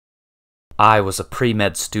I was a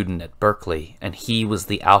pre-med student at Berkeley, and he was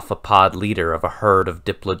the alpha pod leader of a herd of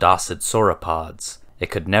diplodocid sauropods. It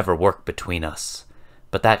could never work between us.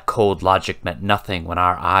 But that cold logic meant nothing when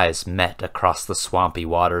our eyes met across the swampy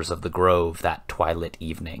waters of the grove that twilight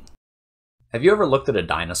evening. Have you ever looked at a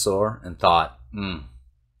dinosaur and thought,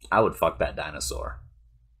 I would fuck that dinosaur?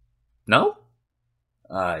 No?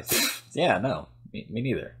 Yeah, no. Me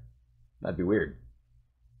neither. That'd be weird.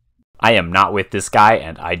 I am not with this guy,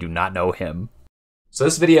 and I do not know him. So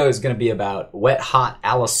this video is going to be about Wet Hot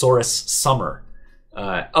Allosaurus Summer.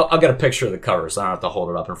 I'll get a picture of the cover, so I don't have to hold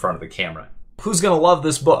it up in front of the camera. Who's going to love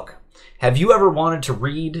this book? Have you ever wanted to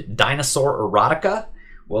read dinosaur erotica?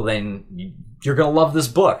 Well, then you're going to love this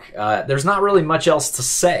book. There's not really much else to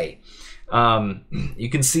say. You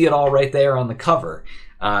can see it all right there on the cover.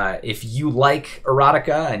 If you like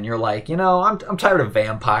erotica and you're like, you know, I'm tired of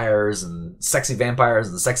vampires and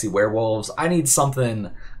sexy werewolves. I need something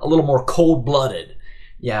a little more cold-blooded.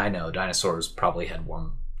 Yeah, I know, dinosaurs probably had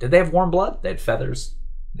warm... Did they have warm blood? They had feathers?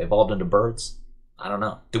 They evolved into birds? I don't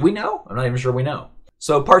know. Do we know? I'm not even sure we know.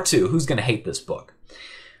 So part 2, who's going to hate this book?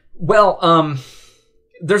 Well,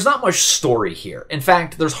 there's not much story here. In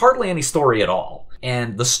fact, there's hardly any story at all.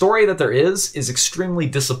 And the story that there is extremely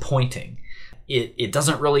disappointing. It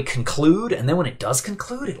doesn't really conclude, and then when it does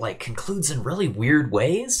conclude, it like concludes in really weird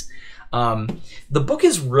ways. The book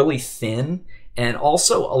is really thin, and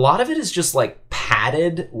also a lot of it is just like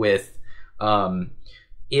padded with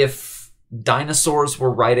if dinosaurs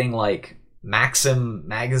were writing like Maxim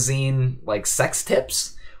magazine like sex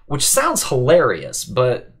tips, which sounds hilarious,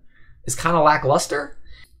 but is kind of lackluster.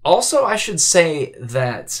 Also, I should say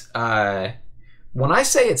that when I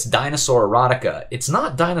say it's dinosaur erotica, it's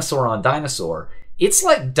not dinosaur on dinosaur. It's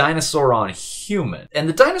like dinosaur on human. And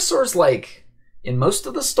the dinosaurs, like, in most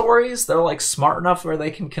of the stories, they're like smart enough where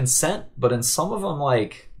they can consent, but in some of them,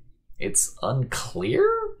 like, it's unclear?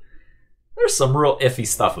 There's some real iffy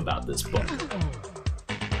stuff about this book.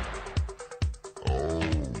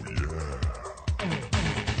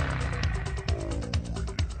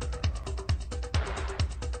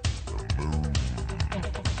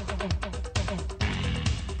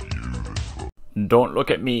 Don't look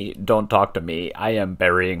at me, don't talk to me. I am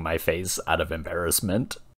burying my face out of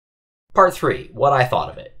embarrassment. Part 3, what I thought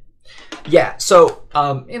of it. Yeah, so,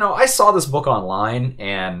 you know, I saw this book online,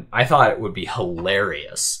 and I thought it would be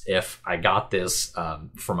hilarious if I got this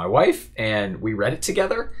for my wife, and we read it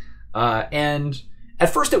together. And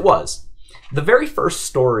at first it was. The very first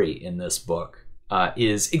story in this book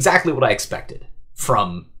is exactly what I expected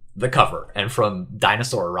from the cover and from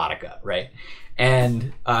dinosaur erotica, right?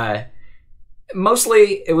 And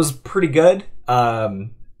mostly it was pretty good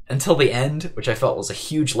until the end, which I felt was a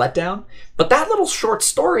huge letdown. But that little short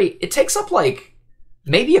story, it takes up like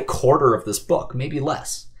maybe a quarter of this book, maybe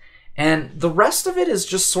less. And the rest of it is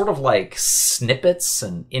just sort of like snippets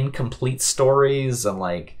and incomplete stories and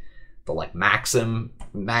like the like Maxim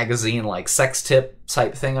magazine like sex tip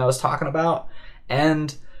type thing I was talking about,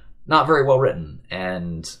 and not very well written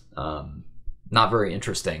and not very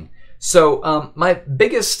interesting. So my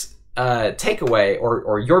biggest takeaway,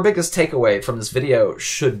 or your biggest takeaway from this video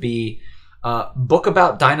should be book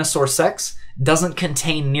about dinosaur sex doesn't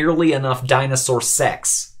contain nearly enough dinosaur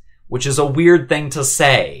sex, which is a weird thing to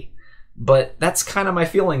say, but that's kind of my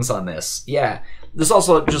feelings on this. Yeah, there's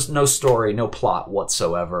also just no story, no plot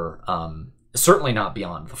whatsoever. Certainly not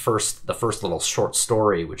beyond the first little short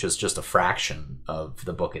story, which is just a fraction of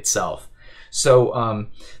the book itself. So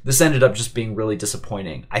this ended up just being really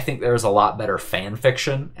disappointing. I think there's a lot better fan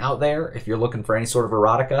fiction out there if you're looking for any sort of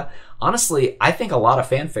erotica. Honestly, I think a lot of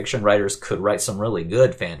fan fiction writers could write some really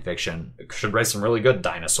good fan fiction, should write some really good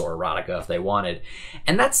dinosaur erotica if they wanted.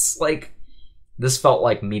 And that's like, this felt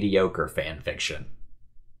like mediocre fan fiction.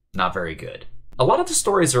 Not very good. A lot of the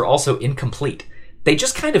stories are also incomplete. They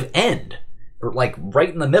just kind of end, or like right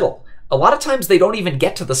in the middle. A lot of times they don't even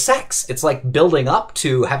get to the sex. It's like building up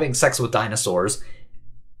to having sex with dinosaurs,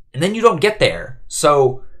 and then you don't get there.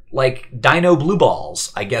 So, like, dino blue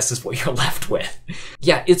balls, I guess, is what you're left with.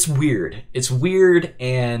 Yeah, it's weird. It's weird,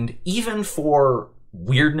 and even for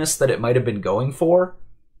weirdness that it might have been going for,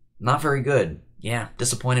 not very good. Yeah,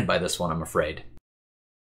 disappointed by this one, I'm afraid.